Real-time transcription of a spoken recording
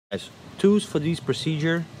Guys, tools for this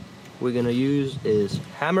procedure we're gonna use is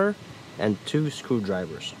hammer and 2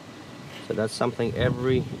 screwdrivers. So that's something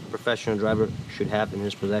every professional driver should have in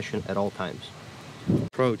his possession at all times.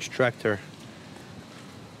 Approach tractor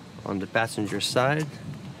on the passenger side,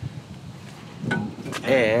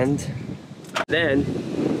 and then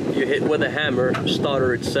you hit with a hammer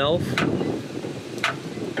starter itself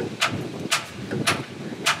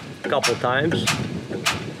a couple times,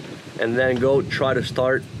 and then go try to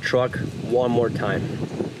start truck one more time.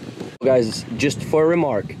 Guys, just for a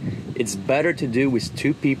remark, it's better to do with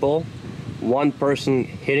 2 people, 1 person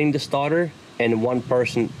hitting the starter and 1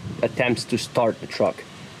 person attempts to start the truck.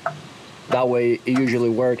 That way it usually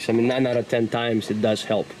works. I mean, 9 out of 10 times it does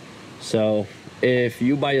help. So if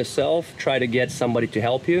you by yourself try to get somebody to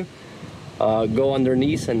help you, go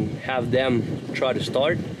underneath and have them try to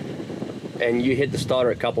start, and you hit the starter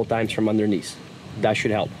a couple times from underneath. That should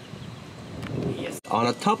help. Yes. On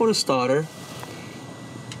the top of the starter,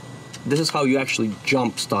 this is how you actually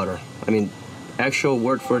jump starter. I mean, actual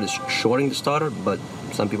word for it is shorting the starter, but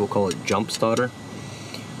some people call it jump starter.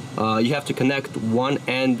 You have to connect one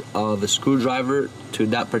end of a screwdriver to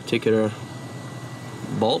that particular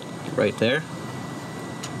bolt right there.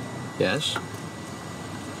 Yes.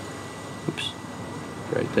 Oops.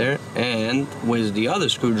 Right there. And with the other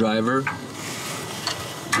screwdriver,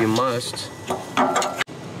 you must,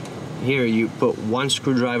 here you put 1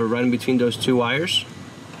 screwdriver right in between those 2 wires.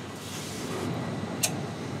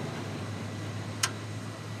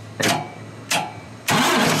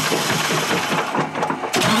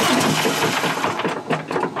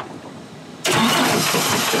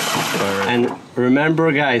 And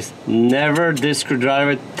remember guys, never this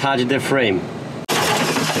screwdriver touch the frame.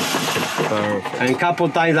 And a couple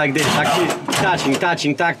times like this,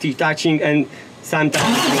 touching, and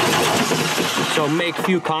sometimes. So make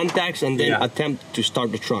few contacts and then attempt to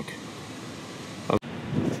start the truck.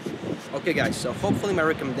 Okay guys, so hopefully my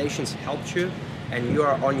recommendations helped you and you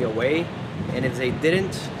are on your way. And if they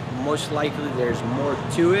didn't, most likely there's more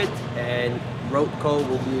to it, and road call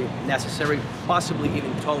will be necessary, possibly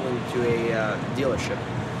even towing to a dealership.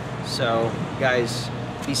 So guys,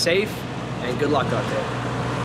 be safe and good luck out there.